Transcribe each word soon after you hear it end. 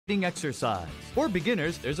exercise. For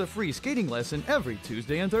beginners, there's a free skating lesson every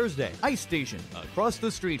Tuesday and Thursday. Ice Station, across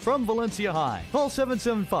the street from Valencia High. Call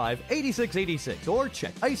 775-8686 or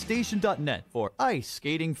check icestation.net for ice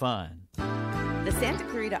skating fun. The Santa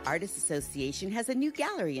Clarita Artists Association has a new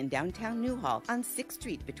gallery in downtown Newhall on 6th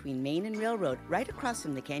Street between Main and Railroad, right across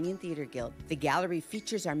from the Canyon Theater Guild. The gallery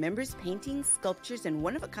features our members' paintings, sculptures, and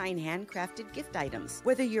one-of-a-kind handcrafted gift items.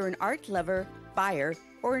 Whether you're an art lover, buyer,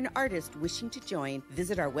 or an artist wishing to join,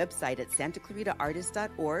 visit our website at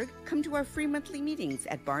santaclaritaartist.org, come to our free monthly meetings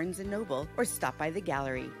at Barnes & Noble, or stop by the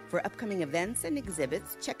gallery. For upcoming events and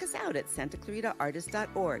exhibits, check us out at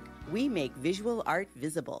santaclaritaartist.org. We make visual art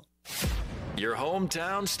visible. Your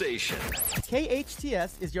hometown station.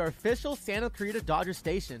 KHTS is your official Santa Clarita Dodger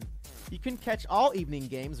station. You can catch all evening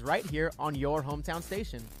games right here on your hometown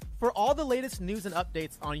station. For all the latest news and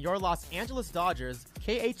updates on your Los Angeles Dodgers,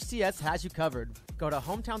 KHTS has you covered. Go to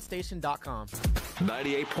hometownstation.com.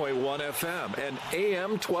 98.1 FM and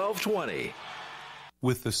AM 1220.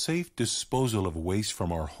 With the safe disposal of waste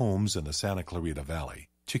from our homes in the Santa Clarita Valley,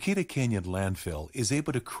 Chiquita Canyon Landfill is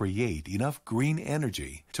able to create enough green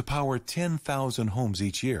energy to power 10,000 homes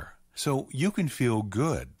each year. So you can feel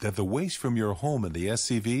good that the waste from your home in the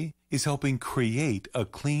SCV is helping create a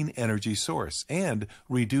clean energy source and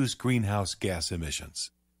reduce greenhouse gas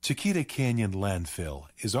emissions. Chiquita Canyon Landfill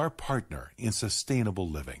is our partner in sustainable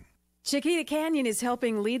living. Chiquita Canyon is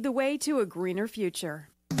helping lead the way to a greener future.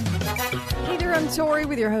 Hey there, I'm Tori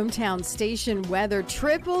with your hometown station weather.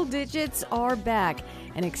 Triple digits are back.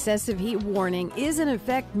 An excessive heat warning is in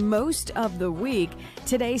effect most of the week.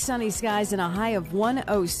 Today, sunny skies and a high of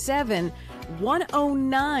 107,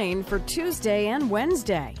 109 for Tuesday and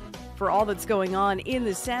Wednesday. For all that's going on in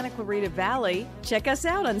the Santa Clarita Valley, check us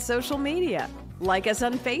out on social media. Like us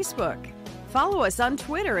on Facebook. Follow us on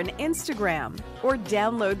Twitter and Instagram, or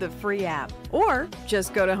download the free app, or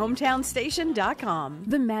just go to hometownstation.com.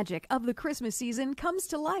 The magic of the Christmas season comes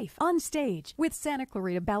to life on stage with Santa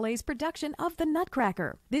Clarita Ballet's production of The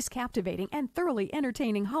Nutcracker. This captivating and thoroughly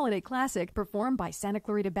entertaining holiday classic, performed by Santa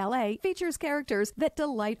Clarita Ballet, features characters that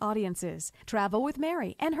delight audiences. Travel with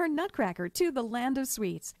Mary and her Nutcracker to the land of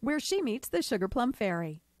sweets, where she meets the Sugar Plum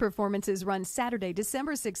Fairy. Performances run Saturday,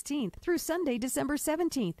 December 16th through Sunday, December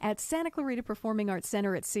 17th at Santa Clarita Performing Arts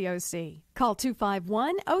Center at COC. Call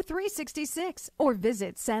 251-0366 or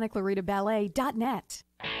visit santaclaritaballet.net.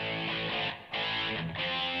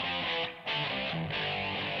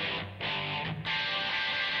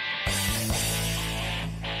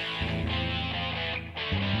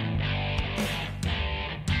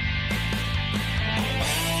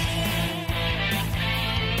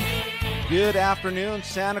 Good afternoon,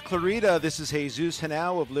 Santa Clarita. This is Jesus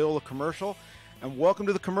Henao of Leola Commercial, and welcome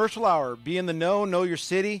to the Commercial Hour. Be in the know your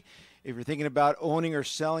city. If you're thinking about owning or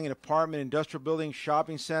selling an apartment, industrial building,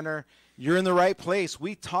 shopping center, you're in the right place.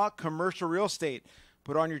 We talk commercial real estate.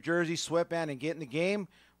 Put on your jersey, sweatband, and get in the game.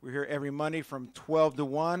 We're here every Monday from 12 to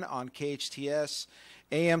 1 on KHTS,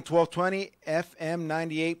 AM 1220, FM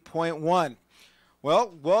 98.1.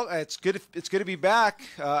 Well, it's good to be back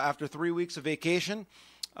after 3 weeks of vacation.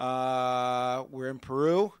 We're in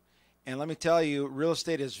Peru, and let me tell you, real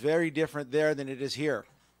estate is very different there than it is here.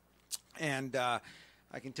 And I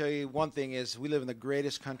can tell you one thing is we live in the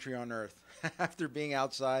greatest country on earth after being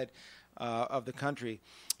outside of the country.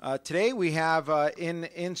 Today we have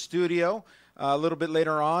in studio a little bit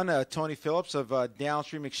later on Tony Phillips of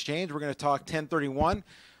Downstream Exchange. We're going to talk 1031.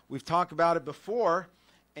 We've talked about it before,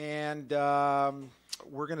 and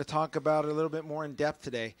we're going to talk about it a little bit more in depth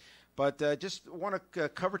today. But just want to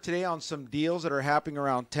cover today on some deals that are happening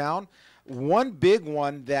around town. One big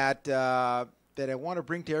one that I want to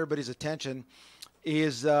bring to everybody's attention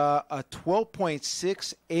is a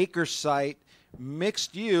 12.6 acre site,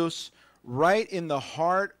 mixed use, right in the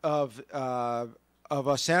heart of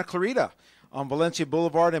Santa Clarita on Valencia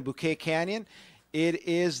Boulevard and Bouquet Canyon. It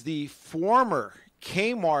is the former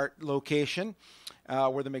Kmart location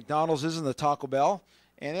where the McDonald's is and the Taco Bell.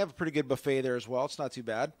 And they have a pretty good buffet there as well. It's not too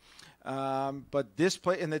bad. But this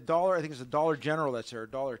place, in the Dollar, I think it's a Dollar General that's there,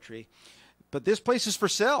 Dollar Tree. But this place is for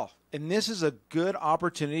sale. And this is a good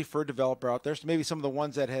opportunity for a developer out there. So maybe some of the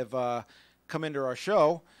ones that have come into our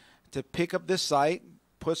show to pick up this site,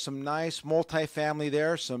 put some nice multifamily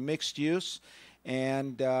there, some mixed use.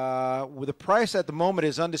 And with the price at the moment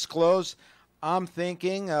is undisclosed, I'm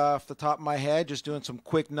thinking off the top of my head, just doing some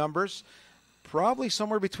quick numbers, probably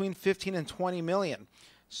somewhere between 15 and 20 million.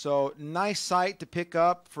 So nice site to pick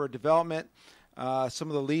up for development. Some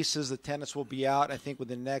of the leases, the tenants will be out, I think,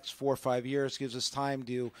 within the next 4 or 5 years. Gives us time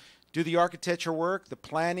to do the architecture work, the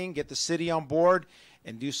planning, get the city on board,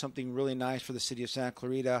 and do something really nice for the city of Santa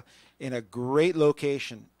Clarita in a great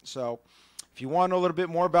location. So if you want to know a little bit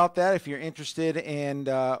more about that, if you're interested in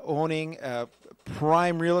owning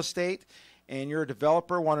prime real estate and you're a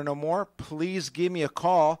developer, want to know more, please give me a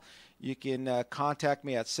call. You can contact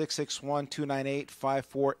me at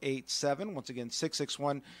 661-298-5487. Once again,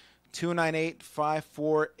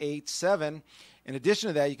 661-298-5487. In addition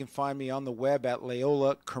to that, you can find me on the web at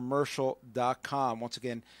leolacommercial.com. Once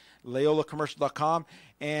again, leolacommercial.com.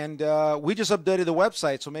 And we just updated the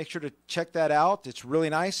website, so make sure to check that out. It's really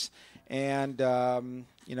nice. And,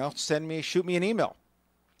 shoot me an email.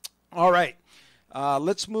 All right.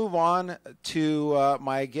 Let's move on to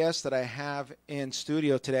my guest that I have in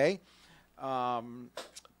studio today,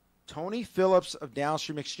 Tony Phillips of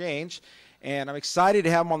Downstream Exchange. And I'm excited to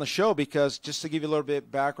have him on the show because, just to give you a little bit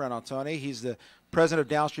of background on Tony, he's the president of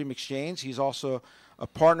Downstream Exchange. He's also a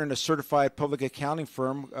partner in a certified public accounting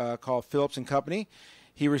firm called Phillips & Company.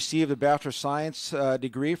 He received a Bachelor of Science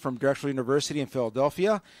degree from Drexel University in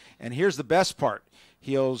Philadelphia. And here's the best part.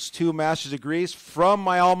 He holds 2 master's degrees from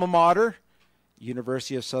my alma mater,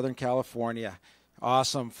 University of Southern California.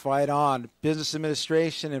 Awesome. Fight on. Business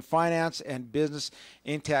administration and finance and business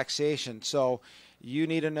in taxation. So you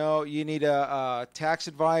need tax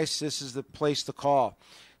advice, this is the place to call.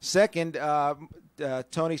 Second,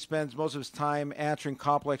 Tony spends most of his time answering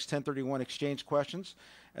complex 1031 exchange questions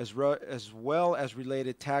as well as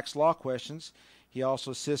related tax law questions. He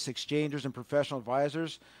also assists exchangers and professional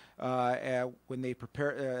advisors when they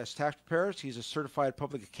prepare as tax preparers. He's a certified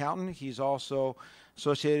public accountant. He's also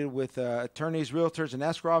associated with attorneys, realtors, and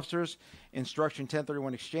escrow officers in structuring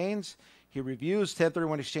 1031 exchange. He reviews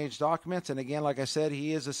 1031 exchange documents, and again, like I said,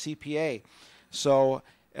 he is a CPA. So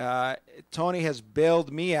Tony has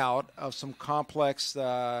bailed me out of some complex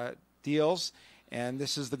deals, and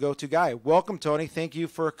this is the go-to guy. Welcome, Tony. Thank you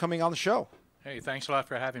for coming on the show. Hey, thanks a lot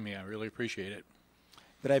for having me. I really appreciate it.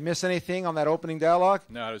 Did I miss anything on that opening dialogue?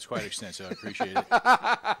 No, it was quite extensive. I appreciate it.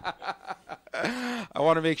 I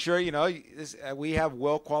want to make sure, we have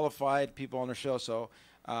well-qualified people on the show, so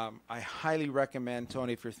I highly recommend,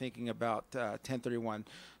 Tony, if you're thinking about 1031.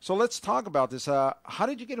 So let's talk about this. How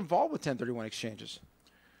did you get involved with 1031 exchanges?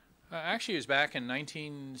 Actually, it was back in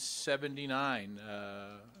 1979.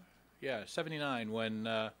 79, when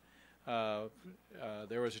there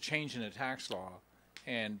was a change in the tax law.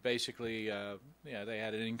 And basically, they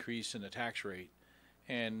had an increase in the tax rate.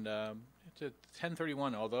 And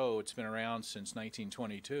 1031, although it's been around since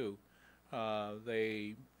 1922,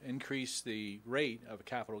 they increased the rate of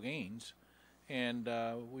capital gains. And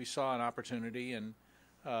we saw an opportunity, and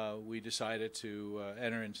we decided to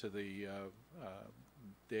enter into the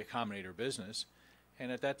accommodator business.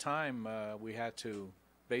 And at that time, we had to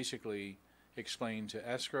basically explain to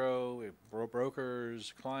escrow,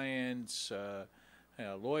 brokers, clients,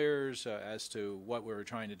 lawyers as to what we were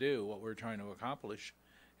trying to do, what we were trying to accomplish.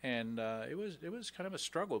 And it was kind of a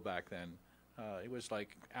struggle back then. It was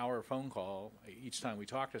like our phone call each time we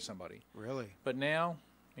talked to somebody. Really? But now,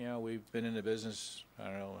 we've been in the business, I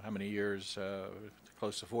don't know how many years,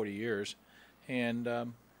 close to 40 years, and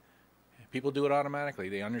people do it automatically.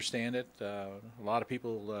 They understand it. A lot of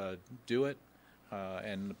people do it,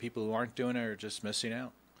 and the people who aren't doing it are just missing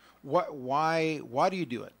out. Why do you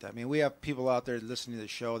do it? I mean, we have people out there listening to the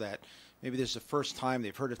show that maybe this is the first time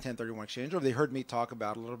they've heard of 1031 exchange, or they heard me talk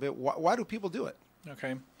about it a little bit. Why do people do it?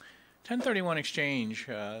 Okay. 1031 exchange,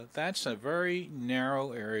 that's a very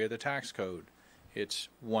narrow area of the tax code. It's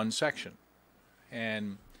one section.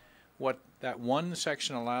 And what that one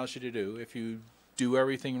section allows you to do, if you do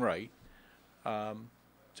everything right,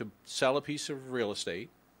 to sell a piece of real estate,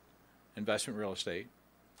 investment real estate,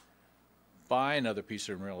 buy another piece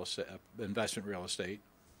of investment real estate,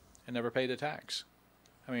 and never pay the tax.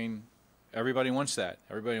 I mean, everybody wants that.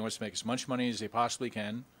 Everybody wants to make as much money as they possibly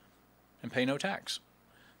can and pay no tax.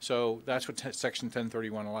 So that's what Section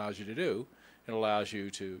 1031 allows you to do. It allows you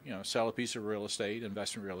to, sell a piece of real estate,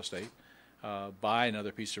 investment real estate, buy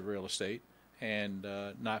another piece of real estate, and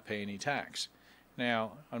not pay any tax.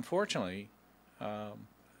 Now, unfortunately,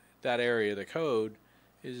 that area of the code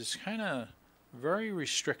is kind of very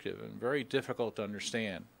restrictive and very difficult to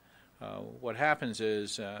understand. What happens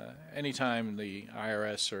is anytime the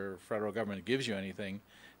IRS or federal government gives you anything,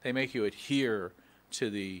 they make you adhere to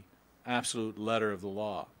the absolute letter of the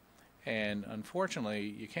law. And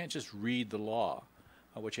unfortunately, you can't just read the law.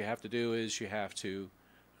 What you have to do is you have to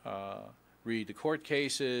read the court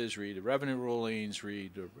cases, read the revenue rulings,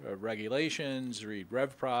 read the regulations, read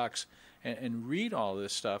RevProcs, and read all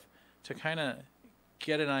this stuff to kind of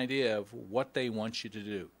get an idea of what they want you to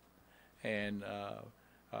do. And of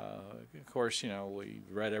course, we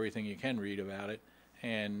read everything you can read about it,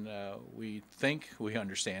 and we think we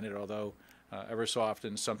understand it, although ever so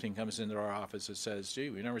often something comes into our office that says, gee,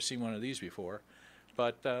 we've never seen one of these before.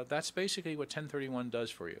 But that's basically what 1031 does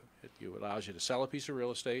for you. It allows you to sell a piece of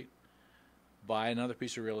real estate, buy another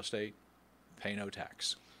piece of real estate, pay no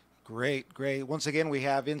tax. Great, great. Once again, we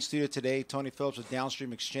have in studio today Tony Phillips with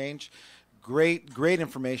Downstream Exchange. Great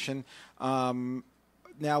information.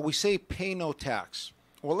 Now, we say pay no tax.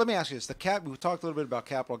 Well, let me ask you this. We talked a little bit about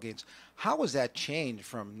capital gains. How has that changed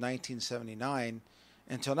from 1979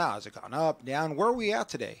 until now? Has it gone up, down? Where are we at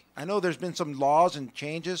today? I know there's been some laws and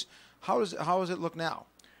changes. How does it look now?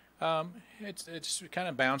 It's kind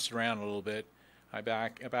of bounced around a little bit.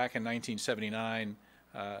 Back in 1979,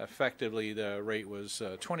 effectively the rate was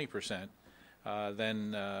 20%.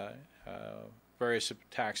 Then various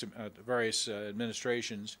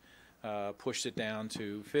administrations pushed it down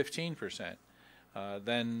to 15%.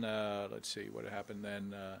 Then let's see what happened.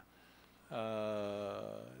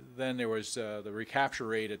 Then there was the recapture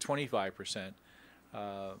rate at 25%,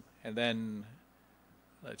 and then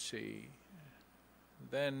let's see.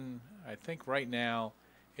 Then I think right now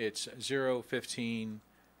it's 0, 15,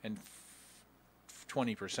 and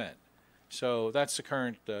 20%. So that's the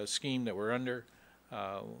current scheme that we're under.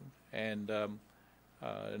 In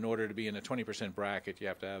order to be in a 20% bracket, you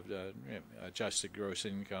have to have adjusted gross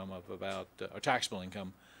income of about, or taxable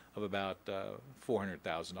income of about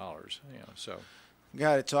 $400,000. So.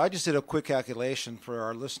 Got it. So I just did a quick calculation for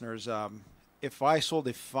our listeners. If I sold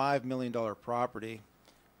a $5 million property,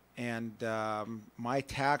 and my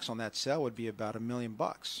tax on that sale would be about $1 million.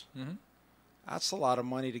 Mm-hmm. That's a lot of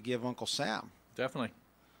money to give Uncle Sam. Definitely.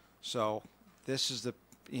 So this is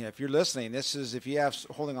if you're listening, if you have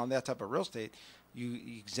holding on that type of real estate,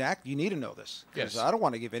 you need to know this. Yes. I don't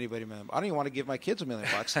want to give anybody $1 million. I don't even want to give my kids $1 million.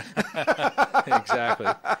 Exactly.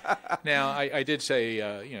 Now, I did say,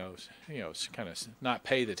 kind of not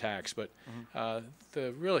pay the tax, but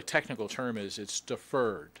the really technical term is it's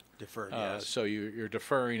deferred. Deferred, yes. So you're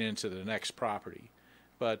deferring into the next property.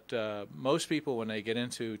 But most people, when they get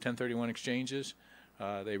into 1031 exchanges,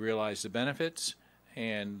 they realize the benefits,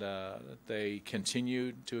 and they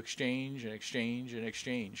continue to exchange and exchange and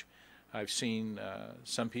exchange. I've seen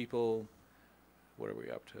some people, what are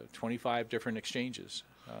we up to, 25 different exchanges.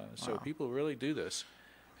 So people really do this.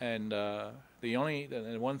 And the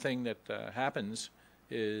one thing that happens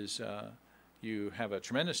is you have a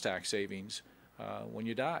tremendous tax savings when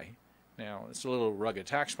you die. Now, it's a little rugged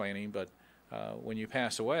tax planning, but when you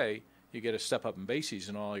pass away, you get a step up in bases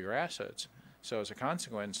in all your assets. So as a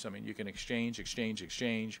consequence, I mean, you can exchange,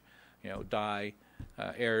 die,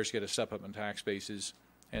 heirs get a step up in tax bases,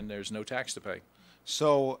 and there's no tax to pay.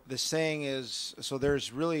 So the saying is,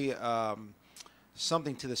 there's really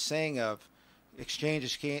something to the saying of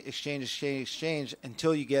exchange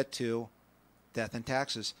until you get to death and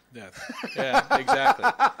taxes. Death. Yeah, exactly.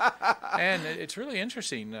 And it's really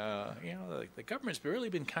interesting. The government's really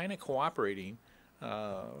been kind of cooperating.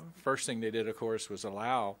 First thing they did, of course, was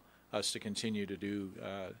allow us to continue to do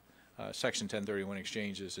Section 1031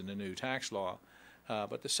 exchanges in the new tax law.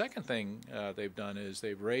 But the second thing they've done is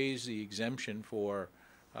they've raised the exemption for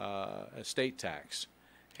estate tax.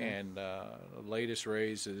 And the latest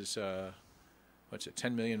raise is,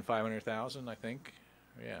 $10,500,000, I think,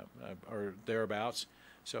 or thereabouts.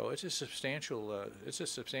 So it's a substantial,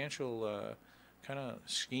 kind of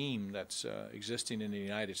scheme that's existing in the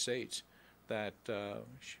United States that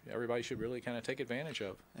everybody should really kind of take advantage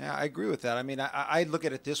of. Yeah, I agree with that. I mean, I look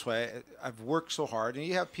at it this way. I've worked so hard, and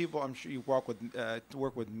you have people, I'm sure you work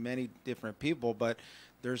with many different people, but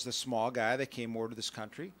there's the small guy that came over to this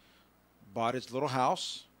country, bought his little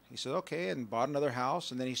house. He said, okay, and bought another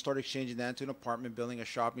house, and then he started exchanging that into an apartment building, a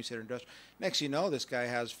shopping center, industrial. Next thing you know, this guy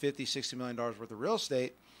has $50, $60 million worth of real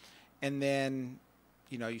estate, and then,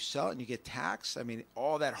 you sell it and you get taxed. I mean,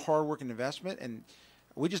 all that hard work and investment, and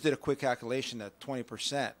we just did a quick calculation at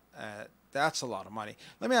 20%. That's a lot of money.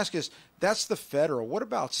 Let me ask you this. That's the federal. What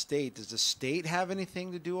about state? Does the state have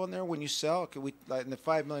anything to do on there when you sell? In the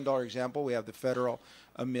 $5 million example, we have the federal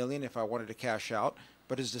 $1 million if I wanted to cash out.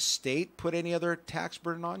 But does the state put any other tax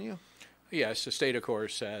burden on you? Yes, the state, of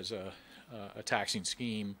course, has a taxing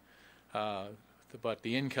scheme. But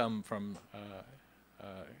the income from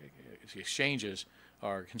exchanges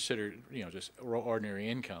are considered, just ordinary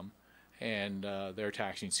income. And their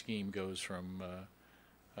taxing scheme goes from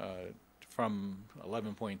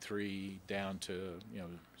 11.3 down to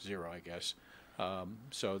 0, I guess.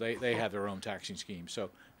 So they have their own taxing scheme. So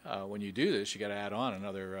when you do this, you got to add on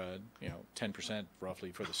another 10%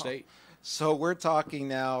 roughly for the state. So we're talking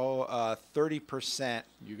now 30%.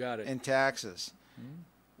 You got it. In taxes.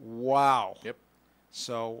 Mm-hmm. Wow. Yep.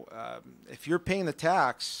 So if you're paying the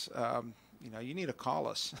tax, you need to call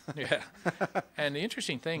us. Yeah. And the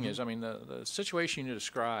interesting thing is, I mean, the situation you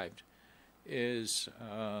described is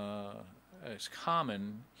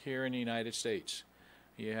common here in the United States.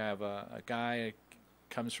 You have a guy that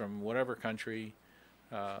comes from whatever country,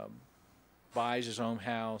 buys his own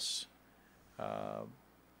house,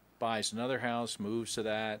 buys another house, moves to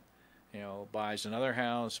that, buys another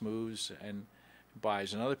house, moves and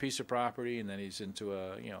buys another piece of property, and then he's into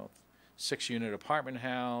a 6-unit apartment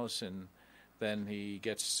house, and then he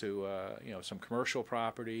gets to some commercial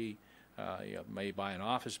property, may buy an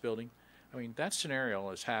office building. I mean, that scenario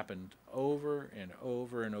has happened over and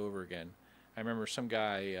over and over again. I remember some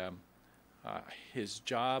guy, his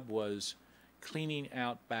job was cleaning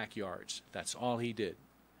out backyards. That's all he did.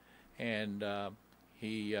 And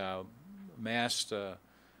he amassed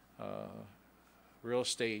real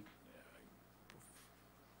estate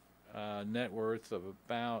net worth of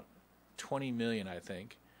about $20 million, I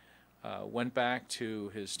think. Went back to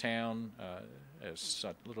his town, it's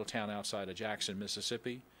a little town outside of Jackson,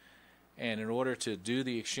 Mississippi, and in order to do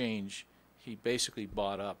the exchange, he basically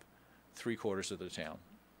bought up 3/4 of the town.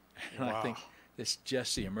 And Wow. I think it's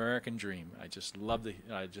just the American dream. I just love to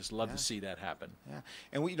see that happen. Yeah,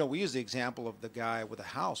 and we use the example of the guy with a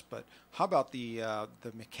house, but how about the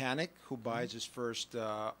mechanic who buys his first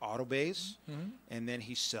auto base, and then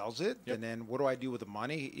he sells it, and then what do I do with the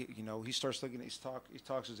money? He starts looking. He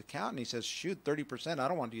talks to his accountant. He says, "Shoot, 30%. I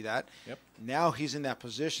don't want to do that." Yep. Now he's in that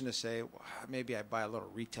position to say, well, maybe I buy a little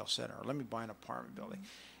retail center, or let me buy an apartment building,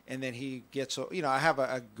 and then he gets. I have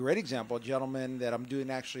a great example, a gentleman that I'm doing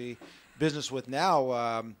actually business with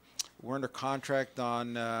now. We're under contract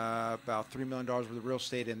on about $3 million worth of real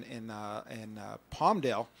estate in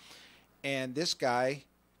Palmdale, and this guy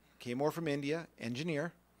came over from India,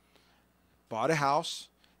 engineer, bought a house.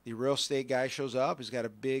 The real estate guy shows up. He's got a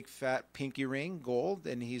big fat pinky ring, gold,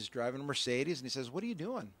 and he's driving a Mercedes. And he says, "What are you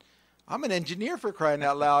doing?" "I'm an engineer, for crying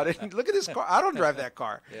out loud." And look at this car. I don't drive that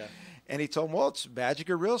car. Yeah. And he told him, well, it's magic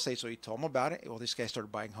of real estate. So he told him about it. Well, this guy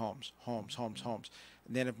started buying homes.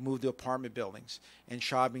 And then it moved to apartment buildings and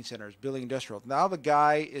shopping centers, building industrial. Now the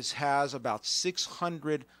guy has about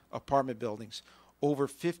 600 apartment buildings, over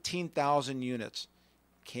 15,000 units.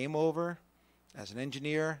 Came over as an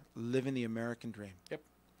engineer, living the American dream. Yep,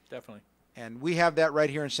 definitely. And we have that right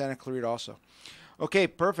here in Santa Clarita also. Okay,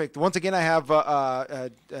 perfect. Once again, I have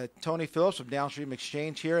Tony Phillips of Downstream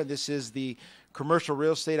Exchange here, and this is the Commercial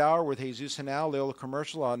Real Estate Hour with Jesus Henao, Leola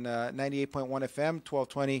Commercial on 98.1 FM,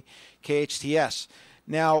 1220 KHTS.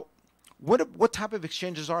 Now, what type of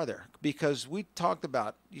exchanges are there? Because we talked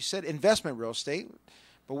about, you said investment real estate,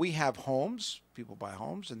 but we have homes. People buy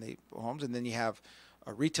homes, and then you have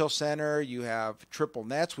a retail center, you have triple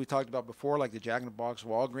nets we talked about before, like the Jack in the Box,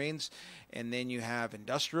 Walgreens, and then you have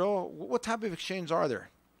industrial. What type of exchange are there?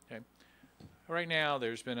 Okay. Right now,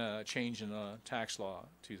 there's been a change in the tax law,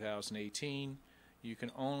 2018. You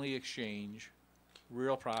can only exchange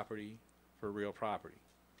real property for real property.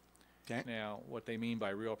 Okay. Now, what they mean by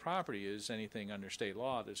real property is anything under state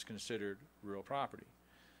law that's considered real property.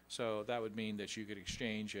 So that would mean that you could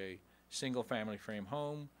exchange a single-family frame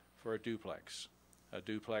home for a duplex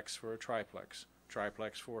for a triplex,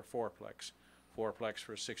 triplex for a fourplex, fourplex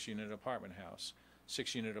for a 6-unit apartment house,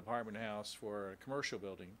 6-unit apartment house for a commercial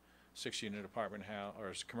building, 6-unit apartment house or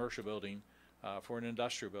a commercial building for an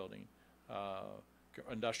industrial building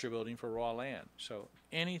for raw land. So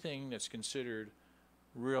anything that's considered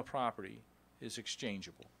real property is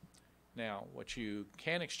exchangeable. Now, what you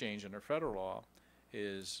can exchange under federal law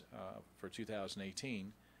is, for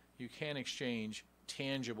 2018, you can exchange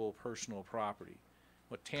tangible personal property.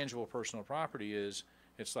 What tangible personal property is,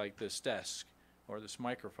 it's like this desk or this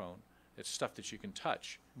microphone. It's stuff that you can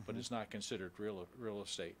touch, but it's not considered real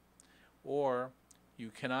estate. Or you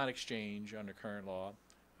cannot exchange under current law,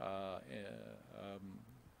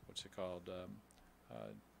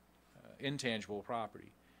 intangible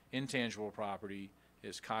property. Intangible property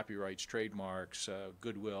is copyrights, trademarks,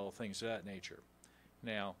 goodwill, things of that nature.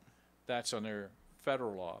 Now, that's under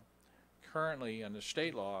federal law. Currently, under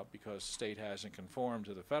state law, because the state hasn't conformed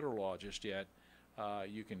to the federal law just yet,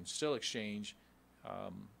 you can still exchange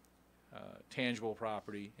tangible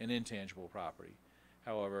property and intangible property.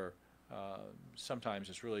 However, sometimes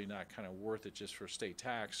it's really not kind of worth it just for state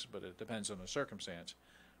tax, but it depends on the circumstance.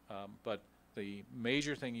 But the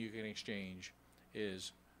major thing you can exchange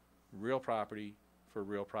is real property for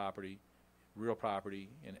real property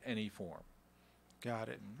in any form. Got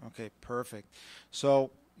it. Okay, perfect.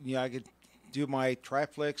 So, I could do my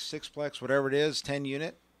triplex, sixplex, whatever it is,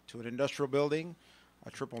 10-unit to an industrial building,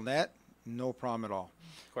 a triple net, no problem at all.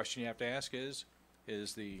 The question you have to ask is,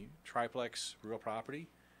 is the triplex real property?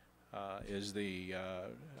 Is the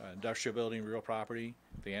industrial building real property?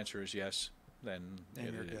 If the answer is yes, then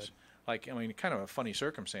it is. Like, I mean, kind of a funny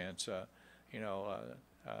circumstance.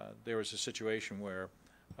 There was a situation where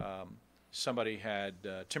somebody had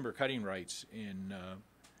timber cutting rights in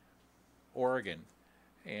Oregon,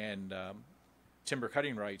 and timber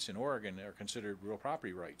cutting rights in Oregon are considered real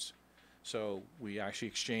property rights. So we actually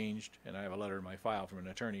exchanged, and I have a letter in my file from an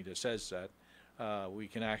attorney that says that you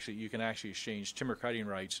can actually exchange timber cutting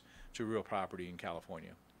rights to real property in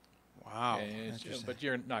California. Wow. But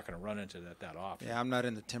you're not going to run into that often. Yeah, I'm not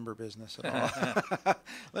in the timber business at all.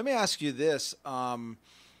 Let me ask you this.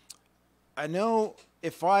 I know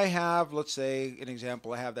if I have, let's say, an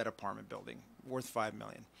example, I have that apartment building worth $5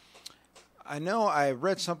 million. I know I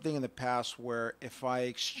read something in the past where if I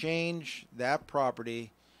exchange that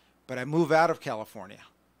property, but I move out of California,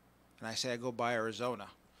 and I say I go buy Arizona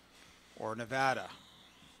or Nevada,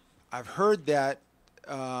 I've heard that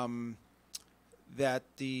that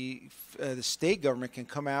the state government can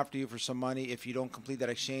come after you for some money if you don't complete that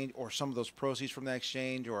exchange, or some of those proceeds from that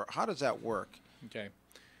exchange, or how does that work? Okay.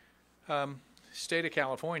 State of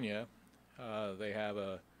California, they have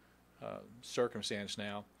a circumstance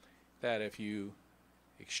now that if you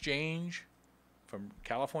exchange from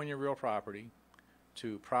California real property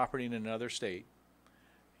to property in another state,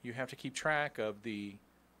 you have to keep track of the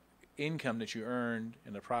income that you earned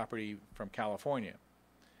in the property from California.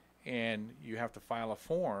 And you have to file a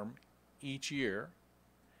form each year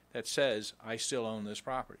that says, I still own this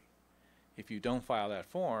property. If you don't file that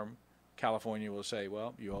form, California will say,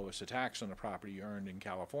 well, you owe us a tax on the property you earned in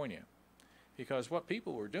California. Because what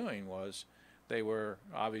people were doing was they were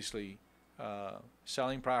obviously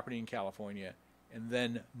selling property in California and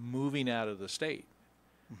then moving out of the state,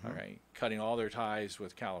 all right, cutting all their ties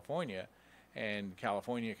with California. And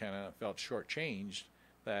California kind of felt shortchanged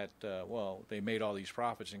that, they made all these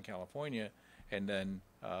profits in California, and then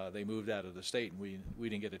they moved out of the state, and we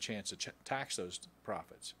didn't get a chance to tax those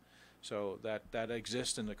profits. So that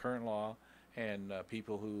exists in the current law, and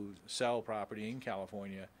people who sell property in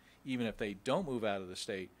California, even if they don't move out of the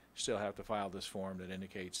state, still have to file this form that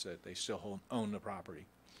indicates that they still own the property.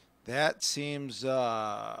 That seems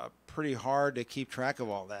pretty hard to keep track of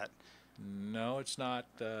all that. No, it's not.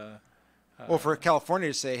 Well, for California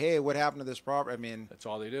to say, hey, what happened to this property? I mean, that's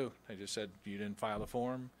all they do. They just said, you didn't file the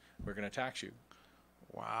form, we're going to tax you.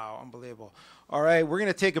 Wow, unbelievable. All right, we're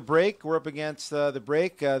going to take a break. We're up against the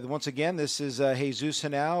break. Once again, this is Jesus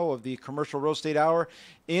Henao of the Commercial Real Estate Hour.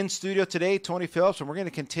 In studio today, Tony Phillips, and we're going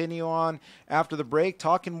to continue on after the break,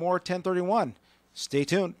 talking more 1031. Stay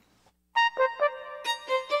tuned.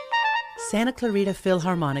 Santa Clarita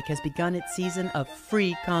Philharmonic has begun its season of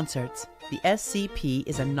free concerts. The SCP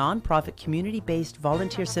is a non-profit community-based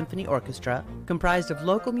volunteer symphony orchestra comprised of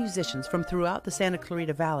local musicians from throughout the Santa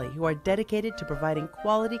Clarita Valley who are dedicated to providing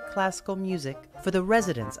quality classical music for the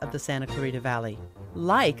residents of the Santa Clarita Valley.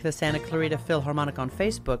 Like the Santa Clarita Philharmonic on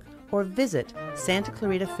Facebook or visit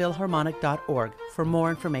santaclaritaphilharmonic.org for more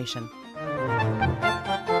information.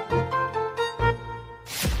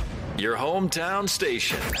 Your hometown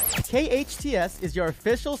station. KHTS is your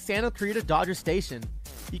official Santa Clarita Dodger station.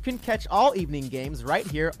 You can catch all evening games right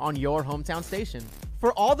here on your hometown station.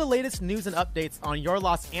 For all the latest news and updates on your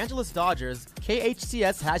Los Angeles Dodgers,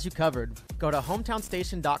 KHTS has you covered. Go to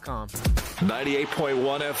hometownstation.com.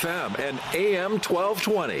 98.1 FM and AM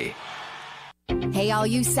 1220. Hey, all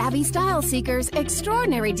you savvy style seekers,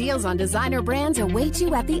 extraordinary deals on designer brands await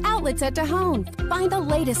you at the outlets at Tejon. Find the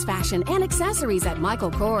latest fashion and accessories at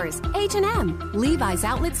Michael Kors, H&M, Levi's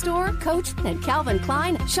Outlet Store, Coach, and Calvin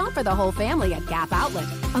Klein. Shop for the whole family at Gap Outlet,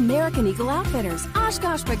 American Eagle Outfitters,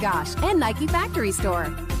 Oshkosh B'gosh, and Nike Factory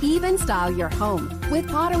Store. Even style your home with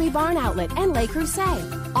Pottery Barn Outlet and Le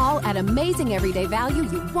Creuset. All at amazing everyday value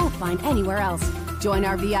you won't find anywhere else. Join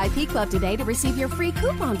our VIP club today to receive your free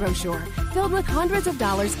coupon brochure filled with hundreds of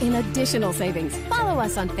dollars in additional savings. Follow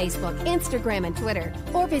us on Facebook, Instagram, and Twitter,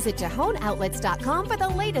 or visit TejonOutlets.com for the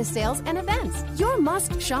latest sales and events. Your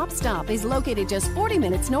must-shop stop is located just 40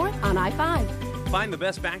 minutes north on I-5. Find the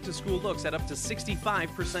best back-to-school looks at up to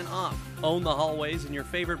 65% off. Own the hallways in your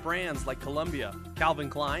favorite brands like Columbia, Calvin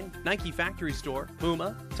Klein, Nike Factory Store,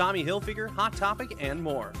 Puma, Tommy Hilfiger, Hot Topic, and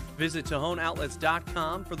more. Visit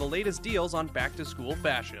TejonOutlets.com for the latest deals on back-to-school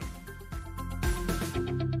fashion.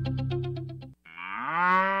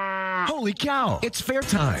 Holy cow! It's fair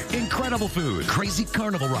time. Incredible food, crazy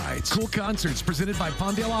carnival rides, cool concerts presented by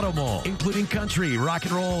Palmdale Auto Mall, including country, rock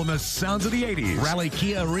and roll, and the sounds of the 80s. Rally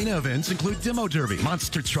Kia Arena events include Demo Derby,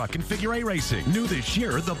 Monster Truck, and Figure 8 Racing. New this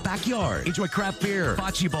year, The Backyard. Enjoy craft beer,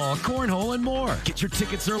 bocce ball, cornhole, and more. Get your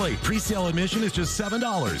tickets early. Pre-sale admission is just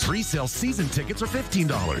 $7. Pre-sale season tickets are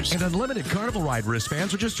 $15. And unlimited carnival ride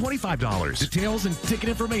wristbands are just $25. Details and ticket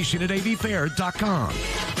information at avfair.com.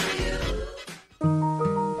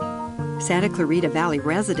 Santa Clarita Valley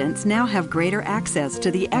residents now have greater access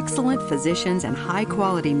to the excellent physicians and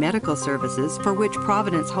high-quality medical services for which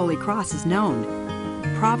Providence Holy Cross is known.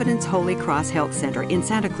 Providence Holy Cross Health Center in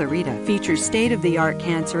Santa Clarita features state-of-the-art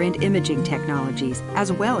cancer and imaging technologies,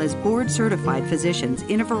 as well as board-certified physicians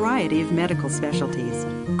in a variety of medical specialties.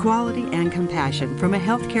 Quality and compassion from a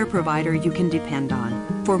healthcare provider you can depend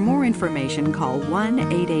on. For more information, call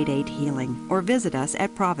 1-888-HEALING or visit us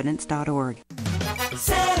at providence.org.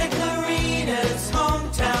 Santa Clarita's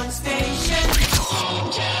hometown station.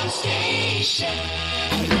 Hometown station.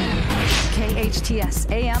 KHTS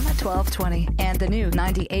AM 1220 and the new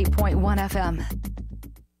 98.1 FM.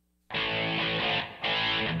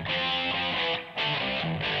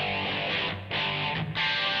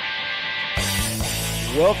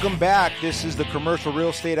 Welcome back. This is the Commercial Real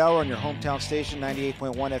Estate Hour on your hometown station,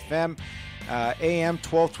 98.1 FM. AM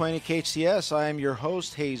 1220 KHTS. I am your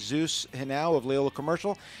host, Jesus Henao of Leola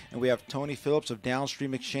Commercial, and we have Tony Phillips of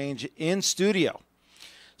Downstream Exchange in studio.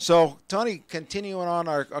 So, Tony, continuing on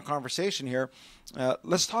our conversation here,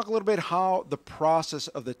 let's talk a little bit how the process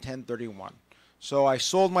of the 1031. So, I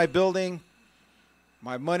sold my building,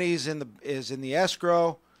 my money is in the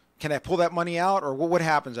escrow. Can I pull that money out, or what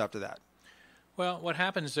happens after that? Well, what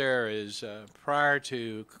happens there is prior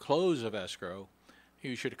to close of escrow,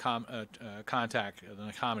 you should contact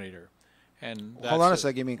an accommodator. And hold on a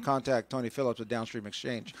second. You mean contact Tony Phillips at Downstream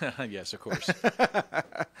Exchange? Yes, of course.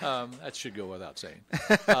 That should go without saying.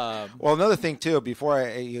 Well, another thing, too, before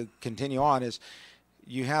you continue on, is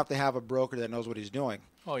you have to have a broker that knows what he's doing.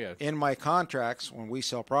 Oh, yeah. In my contracts, when we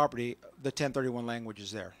sell property, the 1031 language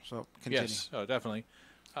is there. So continue. Yes, definitely.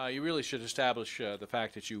 You really should establish the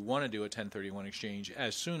fact that you want to do a 1031 exchange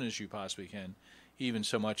as soon as you possibly can, even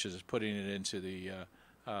so much as putting it into the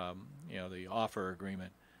the offer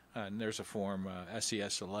agreement. And there's a form,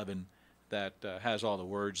 SCS 11, that has all the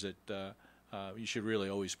words that you should really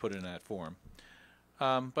always put in that form.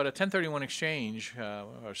 But a 1031 exchange,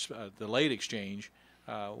 or the late exchange,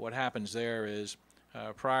 what happens there is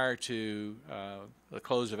prior to the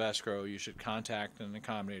close of escrow, you should contact an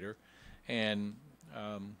accommodator, and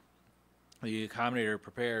the accommodator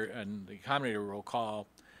will call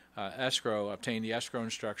escrow, obtain the escrow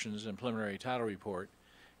instructions and preliminary title report.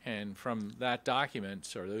 And from that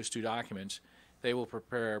document, or those two documents, they will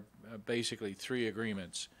prepare basically three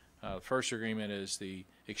agreements. The first agreement is the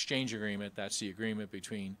exchange agreement. That's the agreement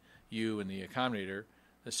between you and the accommodator.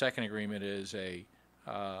 The second agreement is a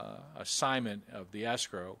assignment of the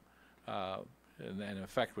escrow. And in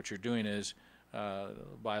effect, what you're doing is,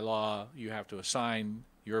 by law, you have to assign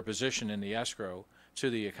your position in the escrow to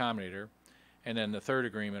the accommodator. And then the third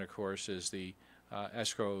agreement, of course, is the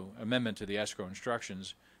escrow amendment to the escrow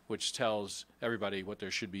instructions, which tells everybody what they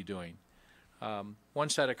should be doing.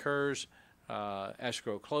 Once that occurs,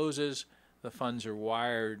 escrow closes, the funds are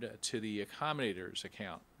wired to the accommodator's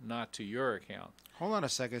account, not to your account. Hold on a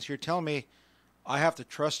second. So you're telling me I have to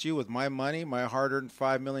trust you with my money, my hard-earned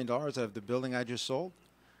 $5 million out of the building I just sold?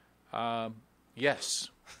 Yes.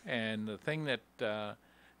 And the thing that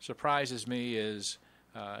surprises me is,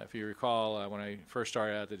 if you recall, when I first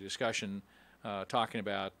started out the discussion, talking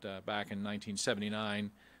about back in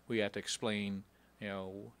 1979, we had to explain,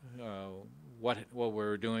 what we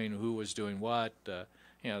were doing, who was doing what. There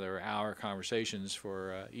were hour conversations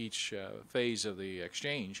for each phase of the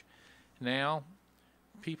exchange. Now,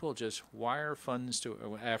 people just wire funds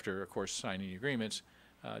to, after, of course, signing the agreements,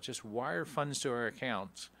 just wire funds to our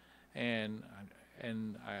accounts. And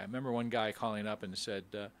I remember one guy calling up and said,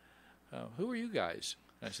 who are you guys?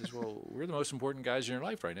 And I says, well, we're the most important guys in your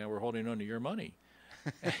life right now. We're holding on to your money.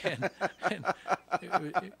 and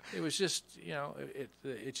it was just,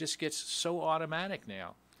 it just gets so automatic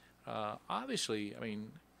now. Obviously, I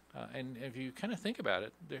mean, and if you kind of think about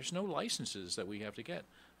it, there's no licenses that we have to get.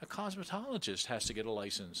 A cosmetologist has to get a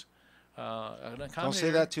license. Don't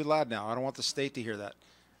say that too loud now. I don't want the state to hear that.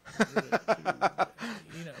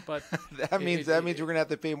 But that means we're going to have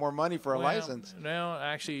to pay more money for a license. No,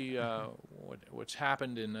 actually, what's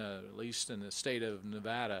happened at least in the state of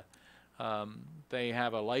Nevada, they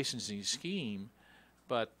have a licensing scheme,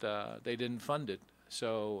 but they didn't fund it.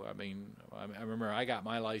 So, I mean, I remember I got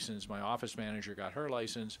my license, my office manager got her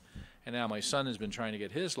license, And now my son has been trying to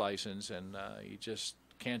get his license, and he just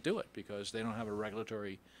can't do it because they don't have a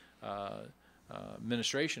regulatory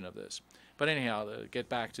administration of this. But anyhow, to get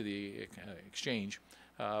back to the exchange,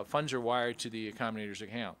 funds are wired to the accommodator's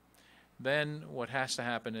account. Then what has to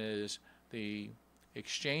happen is the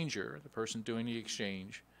exchanger, the person doing the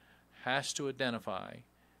exchange, has to identify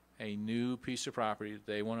a new piece of property that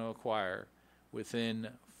they want to acquire within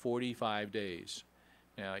 45 days.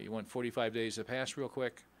 Now, you want 45 days to pass real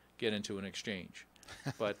quick, get into an exchange.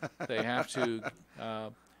 But they have to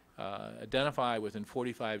identify within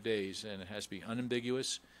 45 days, and it has to be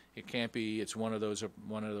unambiguous. It can't be it's one of those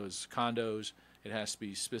condos. It has to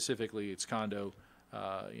be specifically it's condo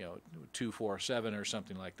 247 or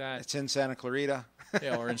something like that. It's in Santa Clarita.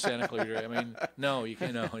 Yeah, or in Santa Clarita. I mean, no, you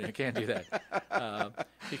can't do that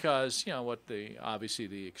because what obviously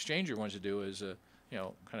the exchanger wants to do is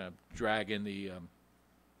kind of drag in the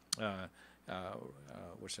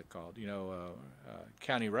what's it called?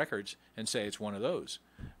 County records and say it's one of those,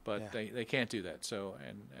 but they can't do that. So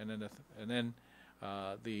and then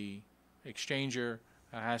the exchanger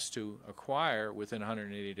has to acquire within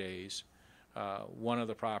 180 days one of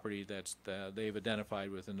the property that's they've identified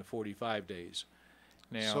within the 45 days.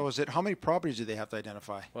 Now, so how many properties do they have to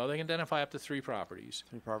identify? Well, they can identify up to 3 properties.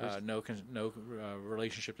 3 properties. No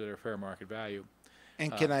relationship to their fair market value.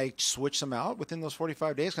 And can I switch them out within those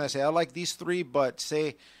 45 days? Can I say I like these 3, but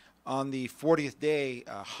say on the 40th day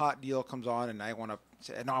a hot deal comes on and I want to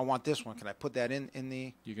say, no, I want this one. Can I put that in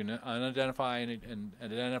the? You can unidentify and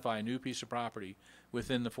identify a new piece of property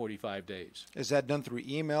within the 45 days. Is that done through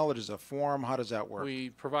email? Or is it a form? How does that work? We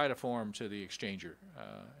provide a form to the exchanger,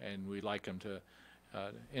 and we like them to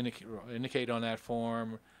indicate on that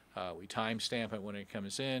form. We timestamp it when it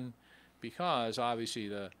comes in, because obviously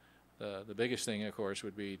the biggest thing, of course,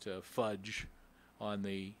 would be to fudge on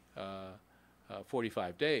the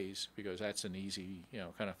 45 days, because that's an easy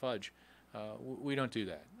kind of fudge. We don't do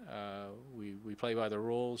that. We play by the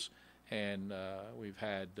rules. And we've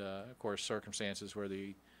had, of course, circumstances where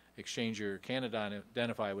the exchanger can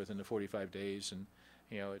identify within the 45 days, and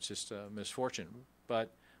it's just a misfortune.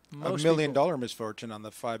 But most $1 million misfortune on the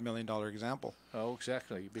 $5 million example. Oh,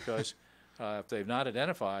 exactly, because if they've not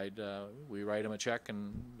identified, we write them a check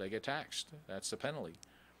and they get taxed. That's the penalty.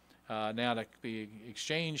 Now the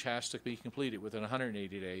exchange has to be completed within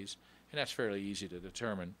 180 days, and that's fairly easy to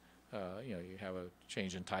determine. You have a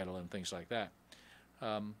change in title and things like that.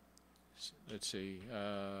 Let's see.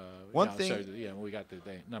 One thing. So, we got the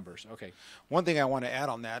numbers. Okay. One thing I want to add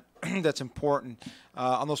on that that's important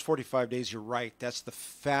on those 45 days. You're right. That's the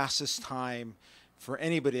fastest time for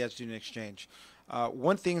anybody that's doing an exchange.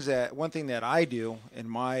 One thing that I do in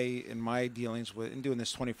my dealings with in doing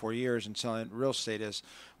this 24 years and selling real estate is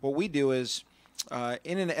what we do is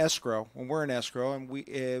in an escrow, when we're in escrow and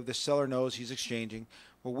the seller knows he's exchanging,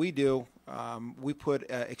 what we do we put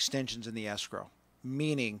extensions in the escrow,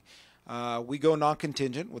 meaning. We go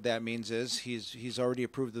non-contingent. What that means is he's already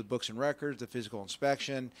approved the books and records, the physical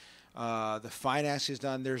inspection, the finance is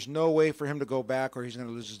done. There's no way for him to go back or he's going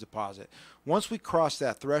to lose his deposit. Once we cross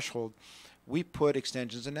that threshold, we put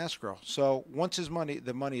extensions in escrow. So once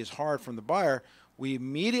the money is hard from the buyer, we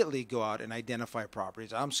immediately go out and identify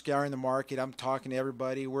properties. I'm scouring the market. I'm talking to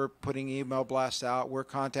everybody. We're putting email blasts out. We're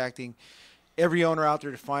contacting every owner out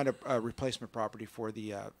there to find a replacement property for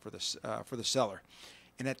the seller.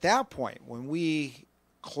 And at that point, when we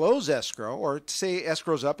close escrow, or say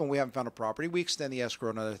escrow's up and we haven't found a property, we extend the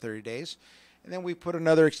escrow another 30 days. And then we put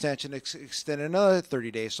another extension, extend another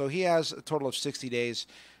 30 days. So he has a total of 60 days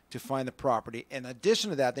to find the property. In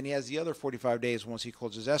addition to that, then he has the other 45 days once he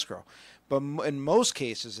closes escrow. But in most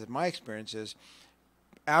cases, in my experience is,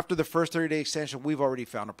 after the first 30-day extension, we've already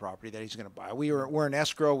found a property that he's going to buy. We're in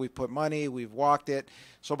escrow. We put money. We've walked it.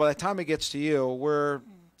 So by the time it gets to you, we're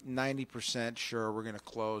 90% sure we're going to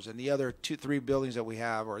close, and the other 2-3 buildings that we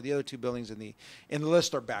have, or the other 2 buildings in the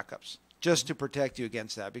list, are backups, just to protect you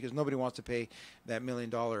against that, because nobody wants to pay that $1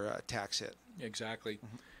 million tax hit. Exactly.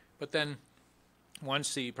 Mm-hmm. But then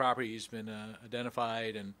once the property's been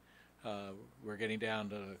identified and we're getting down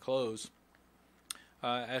to the close,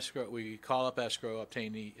 escrow, we call up escrow,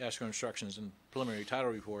 obtain the escrow instructions and preliminary title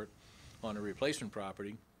report on a replacement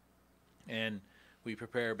property, and we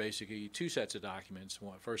prepare basically 2 sets of documents.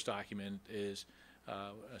 First document is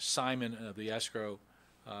assignment of the escrow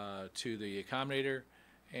to the accommodator,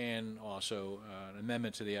 and also an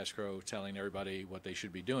amendment to the escrow telling everybody what they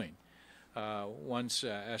should be doing. Once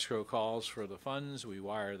escrow calls for the funds, we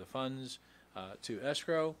wire the funds to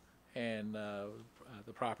escrow, and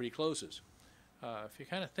the property closes. If you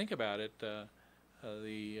kind of think about it,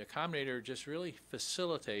 the accommodator just really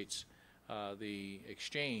facilitates the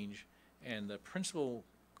exchange And the principal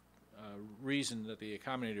reason that the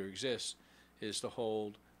accommodator exists is to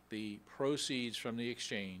hold the proceeds from the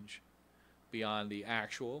exchange beyond the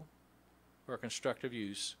actual or constructive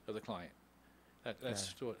use of the client.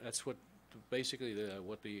 That's what basically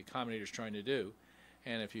what the accommodator is trying to do.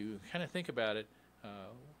 And if you kind of think about it,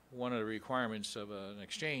 one of the requirements of an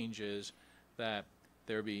exchange is that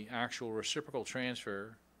there be actual reciprocal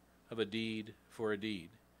transfer of a deed for a deed.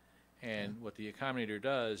 And what the accommodator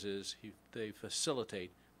does is they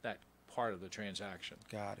facilitate that part of the transaction.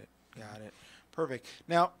 Got it. Perfect.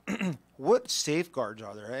 Now, what safeguards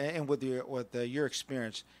are there? And with your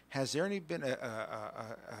experience, has there been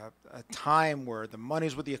a time where the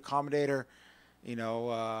money's with the accommodator,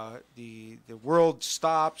 the world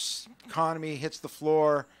stops, economy hits the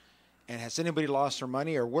floor, and has anybody lost their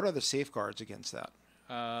money, or what are the safeguards against that?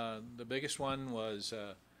 The biggest one was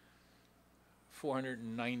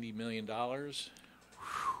 $490 million.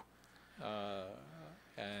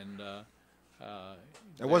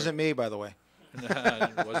 It wasn't me, by the way.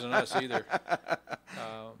 It wasn't us either.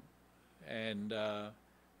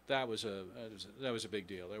 That was a big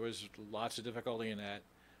deal. There was lots of difficulty in that.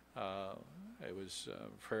 It was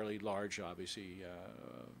fairly large, obviously,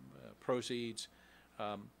 proceeds.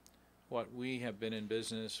 What we have been in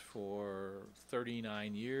business for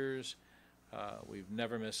 39 years. We've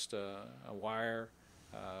never missed a wire.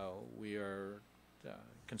 We are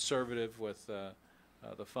conservative with the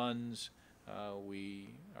funds. We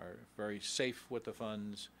are very safe with the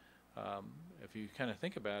funds. If you kind of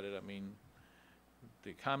think about it, I mean,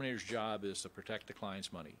 the accommodator's job is to protect the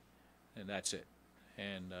client's money, and that's it.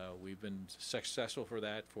 And we've been successful for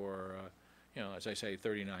that for, as I say,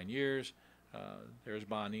 39 years. There's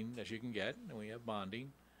bonding that you can get, and we have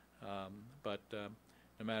bonding. But no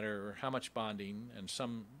matter how much bonding, and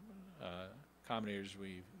some accommodators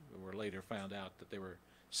we were later found out that they were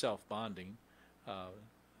self-bonding.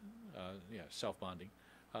 Self-bonding.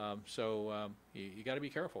 You got to be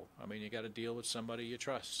careful. I mean, you got to deal with somebody you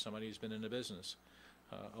trust, somebody who's been in the business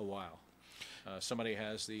a while. Somebody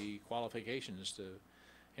has the qualifications to,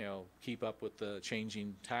 keep up with the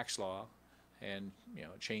changing tax law and,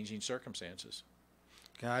 changing circumstances.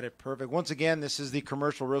 Got it. Perfect. Once again, this is the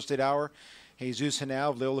Commercial Real Estate Hour. Jesus Henao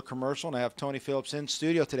of Leola Commercial, and I have Tony Phillips in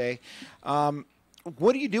studio today.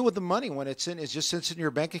 What do you do with the money when it just sits in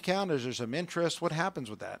your bank account? Is there some interest? What happens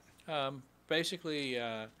with that? Basically,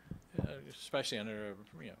 especially under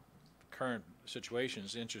current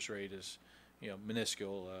situations, interest rate is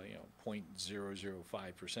minuscule,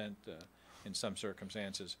 0.005% in some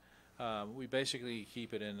circumstances. We basically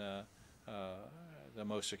keep it in the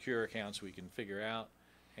most secure accounts we can figure out,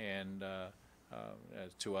 and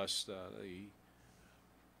to us, the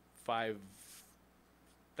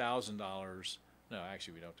 $5,000. No,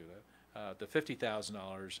 actually, we don't do that. The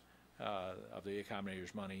 $50,000 of the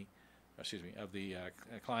accommodator's money, of the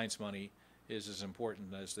client's money, is as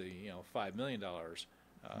important as the $5 million.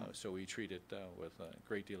 So we treat it with a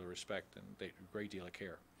great deal of respect and a great deal of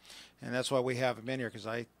care. And that's why we have him in here, because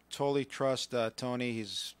I totally trust Tony.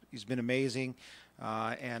 He's been amazing.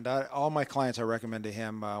 And all my clients, I recommend to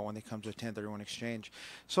him when they come to a 1031 exchange.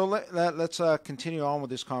 So let's continue on with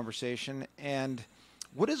this conversation. And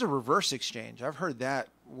what is a reverse exchange? I've heard that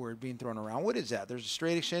word being thrown around. What is that? There's a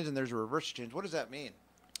straight exchange and there's a reverse exchange. What does that mean?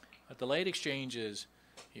 A delayed exchange is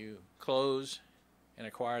you close and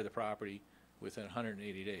acquire the property within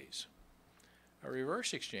 180 days. A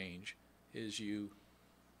reverse exchange is you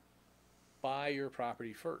buy your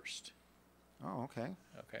property first. Oh, okay.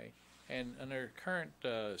 Okay. And under current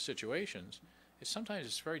situations, sometimes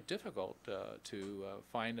it's very difficult to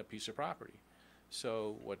find a piece of property.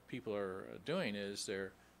 So what people are doing is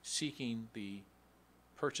they're seeking the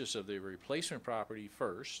purchase of the replacement property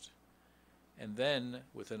first, and then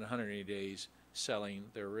within 180 days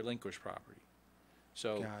selling their relinquished property.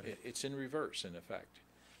 So it's in reverse, in effect.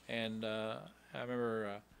 And I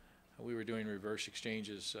remember we were doing reverse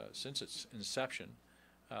exchanges since its inception.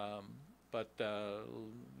 But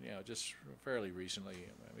just fairly recently,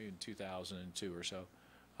 maybe in 2002 or so,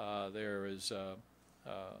 there is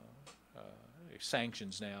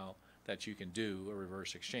sanctions now that you can do a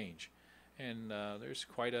reverse exchange, and there's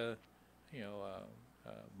quite a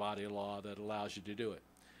body of law that allows you to do it.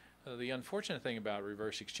 The unfortunate thing about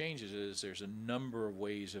reverse exchanges is there's a number of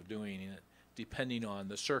ways of doing it depending on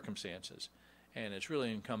the circumstances, and it's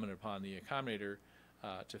really incumbent upon the accommodator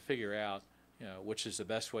to figure out which is the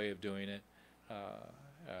best way of doing it,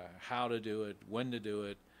 how to do it, when to do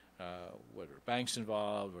it, whether banks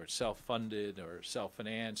involved or self-funded or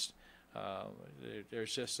self-financed.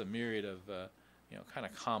 There's just a myriad of kind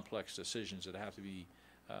of complex decisions that have to be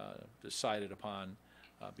decided upon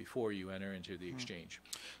before you enter into the exchange.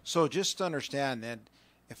 So just to understand that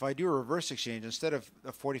if I do a reverse exchange, instead of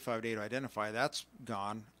a 45-day to identify, that's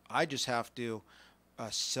gone. I just have to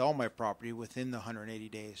sell my property within the 180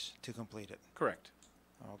 days to complete it. Correct.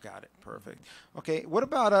 Oh, got it. Perfect. Okay. What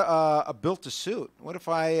about a built to suit? What if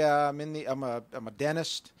I'm a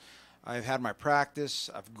dentist? I've had my practice.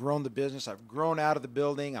 I've grown the business. I've grown out of the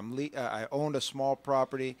building. I owned a small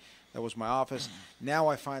property that was my office. Now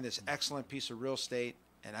I find this excellent piece of real estate,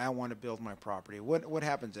 and I want to build my property. What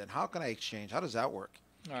happens then? How can I exchange? How does that work?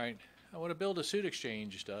 All right. What a build-to-suit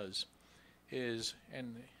exchange does is,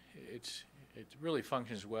 and it really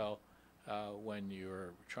functions well when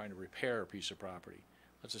you're trying to repair a piece of property.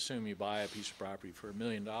 Let's assume you buy a piece of property for $1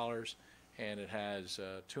 million, and it has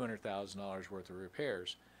 $200,000 worth of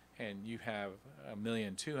repairs, and you have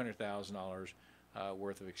 $1,200,000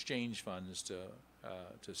 worth of exchange funds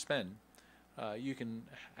to spend. You can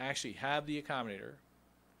actually have the accommodator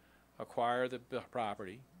acquire the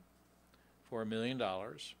property for $1 million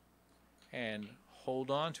and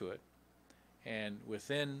hold on to it, and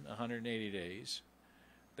within 180 days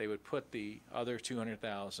they would put the other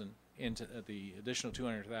 $200,000 into the additional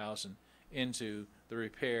 $200,000 into the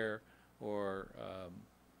repair or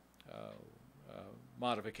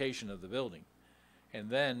modification of the building, and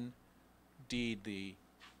then deed the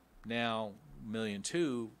now $1.2 million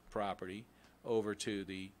property over to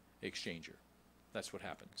the exchanger. That's what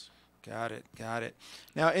happens. Got it.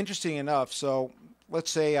 Now, interesting enough, so let's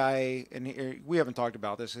say we haven't talked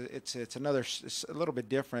about this. It's a little bit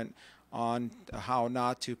different on how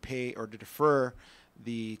not to pay or to defer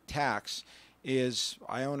the tax. Is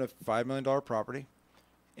I own a $5 million property,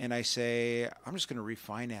 and I say I'm just going to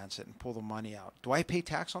refinance it and pull the money out. Do I pay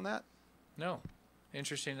tax on that? No.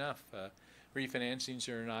 Interesting enough, refinancings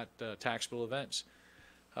are not taxable events.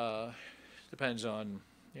 Depends on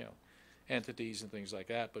entities and things like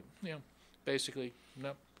that, but basically,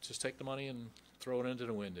 no. Just take the money and throw it into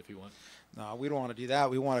the wind if you want. No, we don't want to do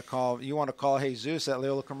that. You want to call Jesus at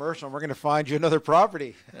Leola Commercial, and we're going to find you another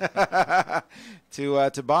property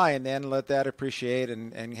to buy, and then let that appreciate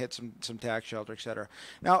and hit some tax shelter, et cetera.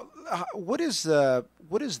 Now, what is the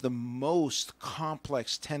most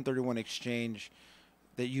complex 1031 exchange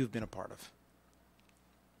that you've been a part of?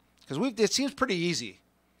 Because it seems pretty easy.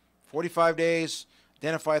 45 days.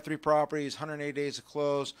 Identify 3 properties, 180 days to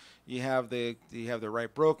close. You have the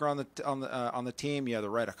right broker on the team. You have the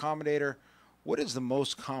right accommodator. What is the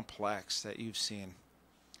most complex that you've seen?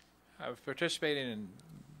 I've participated in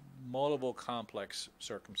multiple complex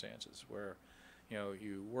circumstances where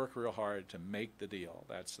you work real hard to make the deal.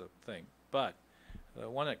 That's the thing. But the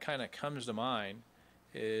one that kind of comes to mind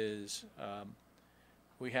is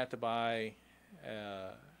we had to buy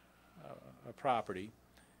a property,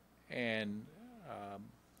 and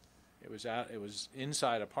it was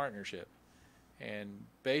inside a partnership, and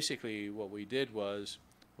basically what we did was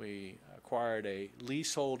we acquired a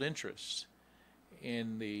leasehold interest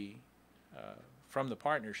in the from the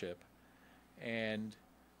partnership, and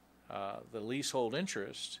the leasehold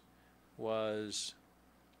interest was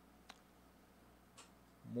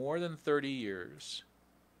more than 30 years,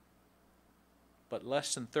 but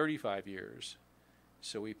less than 35 years,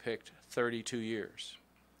 so we picked 32 years.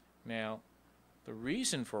 Now, the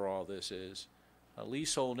reason for all this is a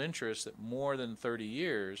leasehold interest that more than 30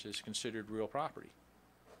 years is considered real property.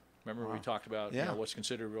 Remember we talked about what's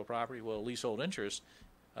considered real property? Well, a leasehold interest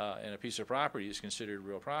in a piece of property is considered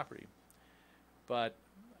real property. But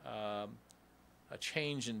a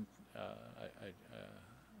change in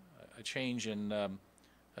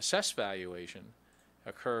assessed valuation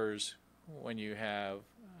occurs when you have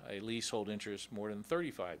a leasehold interest more than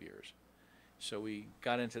 35 years. So we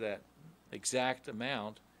got into that exact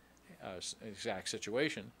amount, exact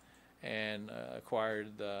situation, and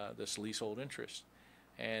acquired this leasehold interest.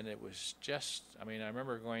 And it was just, I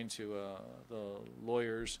remember going to the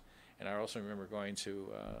lawyers, and I also remember going to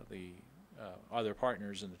the other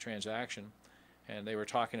partners in the transaction, and they were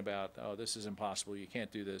talking about, oh, this is impossible, you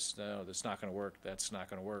can't do this, no, that's not going to work, that's not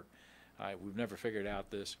going to work, we've never figured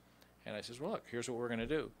out this. And I says, well, look, here's what we're going to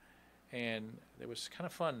do. And it was kind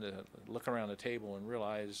of fun to look around the table and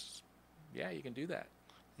realize, yeah, you can do that.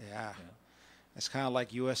 Yeah. It's kind of like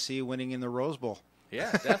USC winning in the Rose Bowl.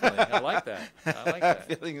 Yeah, definitely. I like that. That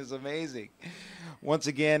feeling is amazing. Once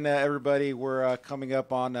again, everybody, we're coming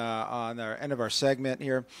up on our end of our segment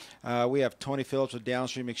here. We have Tony Phillips with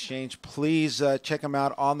Downstream Exchange. Please check him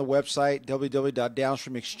out on the website,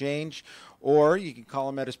 www.downstreamexchange, or you can call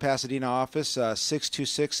him at his Pasadena office,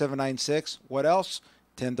 626-796. What else?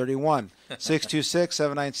 1031.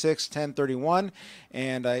 626-796-1031.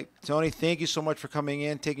 And Tony, thank you so much for coming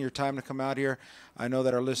in, taking your time to come out here. I know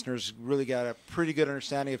that our listeners really got a pretty good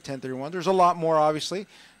understanding of 1031. There's a lot more, obviously.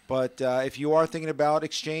 But if you are thinking about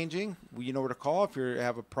exchanging, you know where to call. If you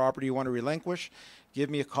have a property you want to relinquish, give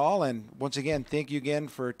me a call. And once again, thank you again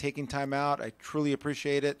for taking time out. I truly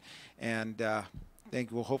appreciate it. And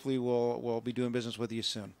thank you. Well, hopefully we'll be doing business with you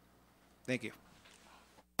soon. Thank you.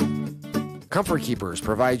 Comfort Keepers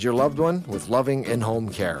provides your loved one with loving in-home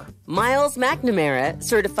care. Miles McNamara,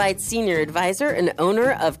 certified senior advisor and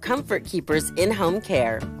owner of Comfort Keepers in-home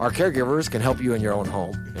care. Our caregivers can help you in your own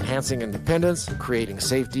home, enhancing independence, creating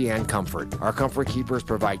safety and comfort. Our Comfort Keepers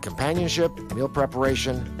provide companionship, meal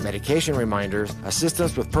preparation, medication reminders,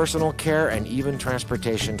 assistance with personal care, and even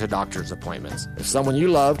transportation to doctor's appointments. If someone you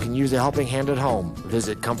love can use a helping hand at home,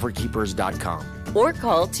 visit comfortkeepers.com. Or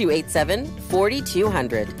call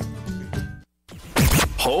 287-4200.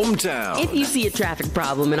 Hometown. If you see a traffic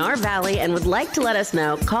problem in our valley and would like to let us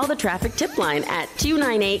know, call the traffic tip line at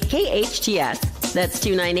 298-KHTS. That's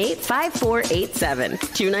 298-5487.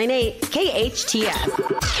 298-KHTS.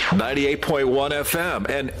 98.1 FM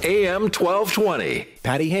and AM 1220.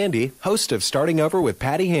 Patty Handy, host of Starting Over with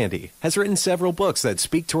Patty Handy, has written several books that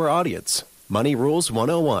speak to our audience. Money Rules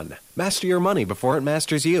 101, Master Your Money Before It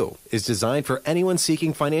Masters You, is designed for anyone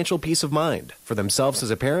seeking financial peace of mind, for themselves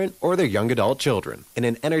as a parent or their young adult children. In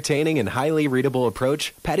an entertaining and highly readable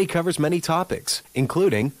approach, Patty covers many topics,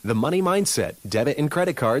 including the money mindset, debit and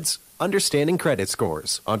credit cards, understanding credit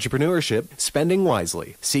scores, entrepreneurship, spending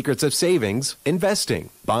wisely, secrets of savings, investing,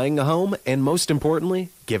 buying a home, and most importantly,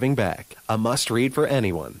 giving back. A must-read for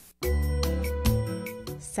anyone.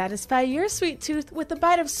 Satisfy your sweet tooth with a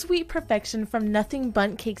bite of sweet perfection from Nothing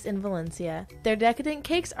Bundt Cakes in Valencia. Their decadent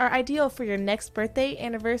cakes are ideal for your next birthday,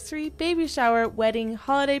 anniversary, baby shower, wedding,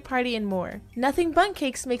 holiday party, and more. Nothing Bundt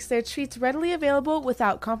Cakes makes their treats readily available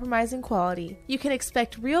without compromising quality. You can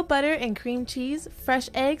expect real butter and cream cheese, fresh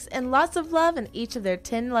eggs, and lots of love in each of their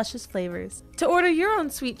 10 luscious flavors. To order your own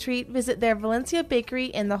sweet treat, visit their Valencia Bakery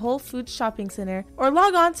in the Whole Foods Shopping Center or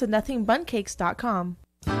log on to nothingbundcakes.com.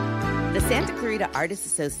 The Santa Clarita Artists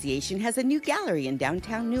Association has a new gallery in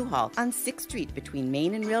downtown Newhall on 6th Street between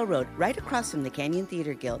Main and Railroad, right across from the Canyon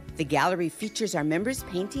Theater Guild. The gallery features our members'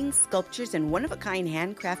 paintings, sculptures, and one-of-a-kind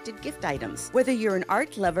handcrafted gift items. Whether you're an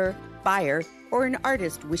art lover, buyer, or an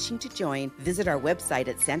artist wishing to join, visit our website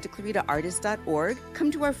at santaclaritaartist.org,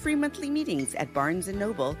 come to our free monthly meetings at Barnes &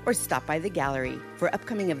 Noble, or stop by the gallery. For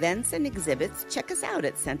upcoming events and exhibits, check us out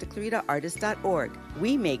at santaclaritaartist.org.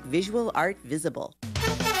 We make visual art visible.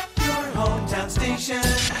 Hometown station.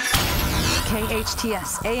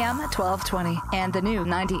 KHTS AM 1220 and the new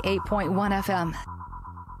 98.1 FM.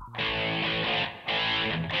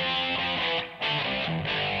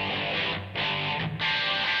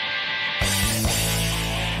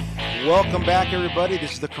 Welcome back, everybody.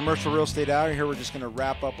 This is the Commercial Real Estate Hour. Here we're just going to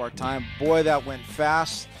wrap up our time. Boy, that went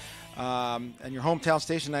fast. And your hometown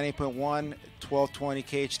station, 98.1, 1220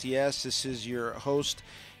 KHTS. This is your host,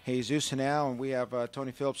 Jesus Henao, and we have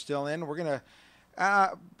Tony Phillips still in. We're going to,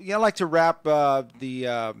 I'd like to wrap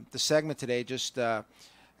the segment today just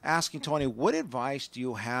asking Tony, what advice do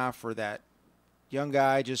you have for that young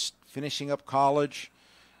guy just finishing up college,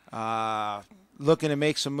 looking to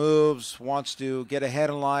make some moves, wants to get ahead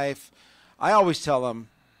in life? I always tell them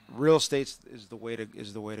real estate is the way to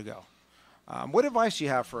go. What advice do you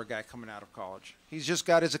have for a guy coming out of college? He's just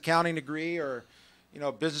got his accounting degree or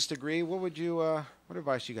business degree. What would you what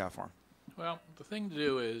advice you got for him? Well, the thing to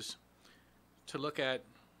do is to look at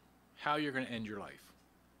how you're going to end your life.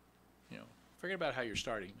 Forget about how you're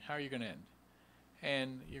starting. How are you going to end?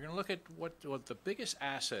 And you're going to look at what the biggest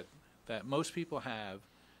asset that most people have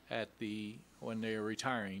when they're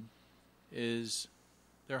retiring is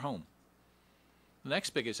their home. The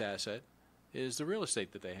next biggest asset is the real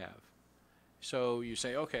estate that they have. So you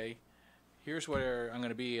say, okay, here's where I'm going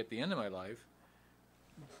to be at the end of my life.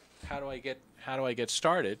 How do I get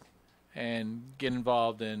started and get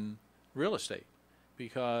involved in real estate?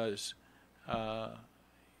 Because however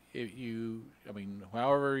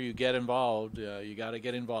you get involved, you got to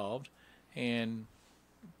get involved and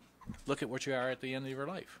look at what you are at the end of your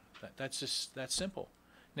life. That's simple.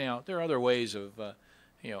 Now there are other ways of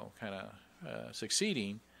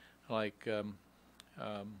succeeding. Like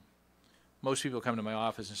most people come to my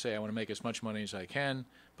office and say, I want to make as much money as I can,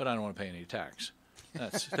 but I don't want to pay any tax.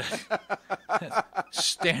 That's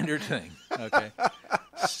standard thing, okay?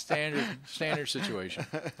 Standard situation.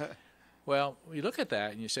 Well, you look at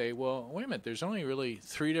that and you say, well, wait a minute, there's only really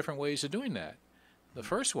 3 different ways of doing that. The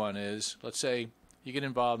first one is, let's say you get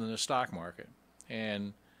involved in the stock market,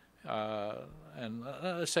 and and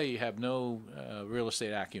let's say you have no real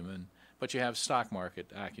estate acumen, but you have stock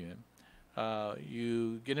market acumen.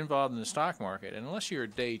 You get involved in the stock market, and unless you're a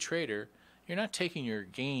day trader, you're not taking your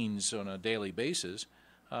gains on a daily basis.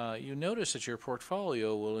 You notice that your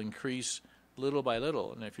portfolio will increase little by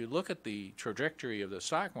little. And if you look at the trajectory of the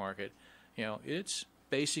stock market, it's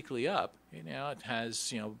basically up. It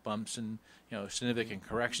has, bumps and, significant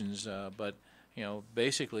corrections, but,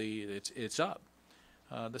 basically it's up.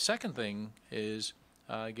 The second thing is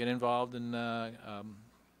get involved in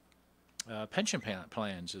pension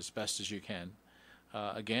plans as best as you can.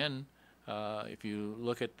 Again, if you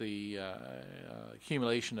look at the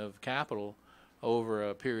accumulation of capital over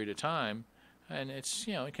a period of time, and it's,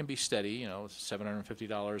 it can be steady,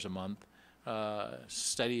 $750 a month,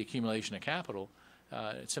 steady accumulation of capital.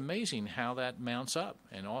 It's amazing how that mounts up,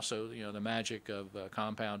 and also, the magic of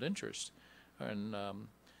compound interest. And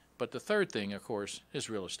but the third thing, of course, is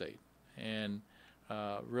real estate. And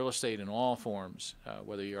real estate in all forms,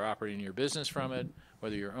 whether you're operating your business from it,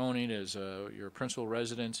 whether you're owning as your principal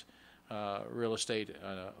residence, real estate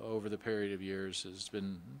over the period of years has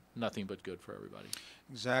been nothing but good for everybody.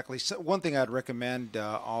 Exactly. So one thing I'd recommend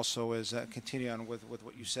also is continue on with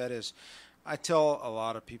what you said is, I tell a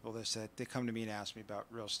lot of people this, that they come to me and ask me about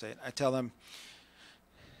real estate. I tell them,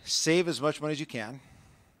 save as much money as you can.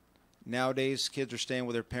 Nowadays, kids are staying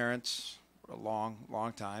with their parents for a long,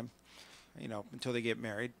 long time, until they get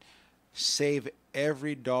married. Save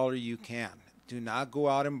every dollar you can. Do not go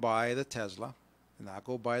out and buy the Tesla. Do not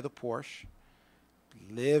go buy the Porsche.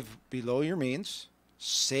 Live below your means.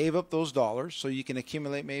 Save up those dollars so you can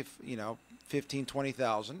accumulate maybe, 15,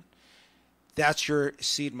 20,000. That's your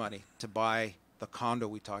seed money to buy the condo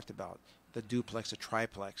we talked about, the duplex, the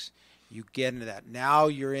triplex. You get into that. Now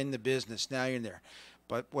you're in the business. Now you're in there.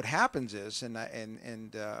 But what happens is, and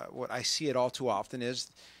what I see it all too often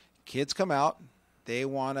is, kids come out, they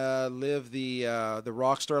want to live the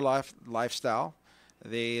rock star lifestyle.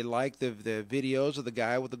 They like the videos of the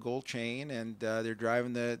guy with the gold chain, and they're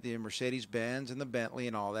driving the Mercedes Benz and the Bentley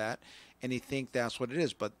and all that, and they think that's what it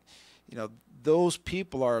is. But those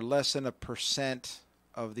people are less than 1%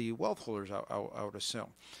 of the wealth holders, I would assume.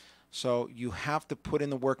 So you have to put in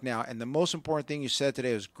the work now. And the most important thing you said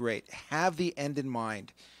today was great. Have the end in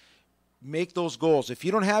mind. Make those goals. If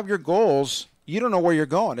you don't have your goals, you don't know where you're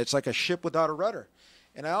going. It's like a ship without a rudder.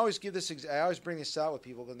 And I always bring this out with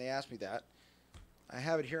people when they ask me that. I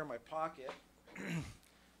have it here in my pocket.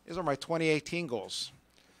 These are my 2018 goals.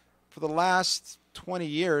 For the last 20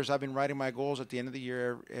 years, I've been writing my goals at the end of the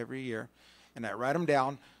year, every year. And I write them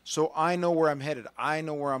down so I know where I'm headed. I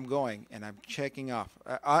know where I'm going, and I'm checking off.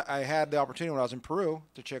 I had the opportunity when I was in Peru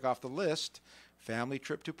to check off the list. Family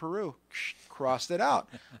trip to Peru. Crossed it out.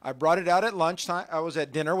 I brought it out at lunchtime. I was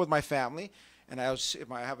at dinner with my family, and I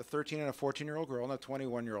have a 13 and a 14-year-old girl and a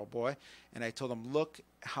 21-year-old boy, and I told them, look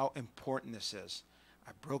how important this is.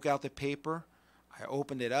 I broke out the paper. I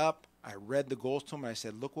opened it up. I read the goals to them, and I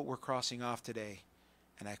said, look what we're crossing off today.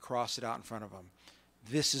 And I crossed it out in front of them.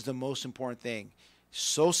 This is the most important thing.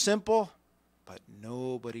 So simple, but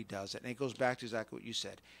nobody does it. And it goes back to exactly what you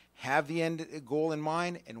said. Have the end goal in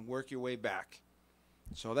mind and work your way back.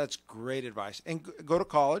 So that's great advice. And go to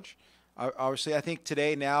college. Obviously, I think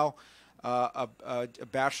today now a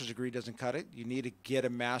bachelor's degree doesn't cut it. You need to get a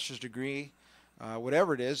master's degree,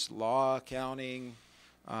 whatever it is, law, accounting,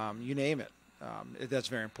 you name it. That's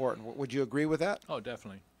very important. Would you agree with that? Oh,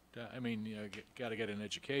 definitely. I mean, got to get an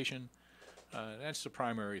education. That's the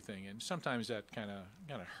primary thing, and sometimes that kind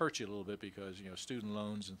of hurts you a little bit because student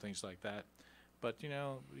loans and things like that. But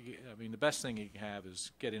I mean, the best thing you can have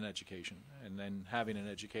is get an education, and then having an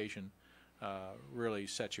education really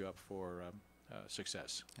sets you up for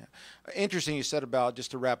success. Yeah. Interesting you said about,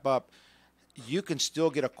 just to wrap up, you can still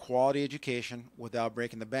get a quality education without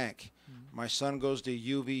breaking the bank. Mm-hmm. My son goes to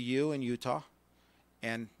UVU in Utah,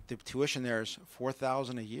 and the tuition there is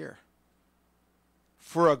 $4,000 a year.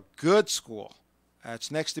 For a good school. It's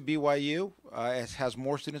next to BYU. It has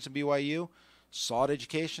more students than BYU. Solid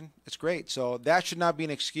education. It's great. So that should not be an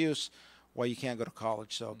excuse why you can't go to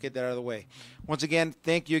college. So get that out of the way. Once again,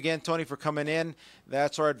 thank you again, Tony, for coming in.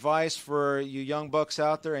 That's our advice for you young bucks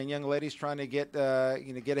out there and young ladies trying to get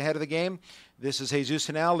ahead of the game. This is Jesus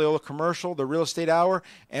Henao, Leola Commercial, the Real Estate Hour,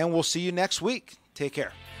 and we'll see you next week. Take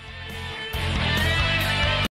care.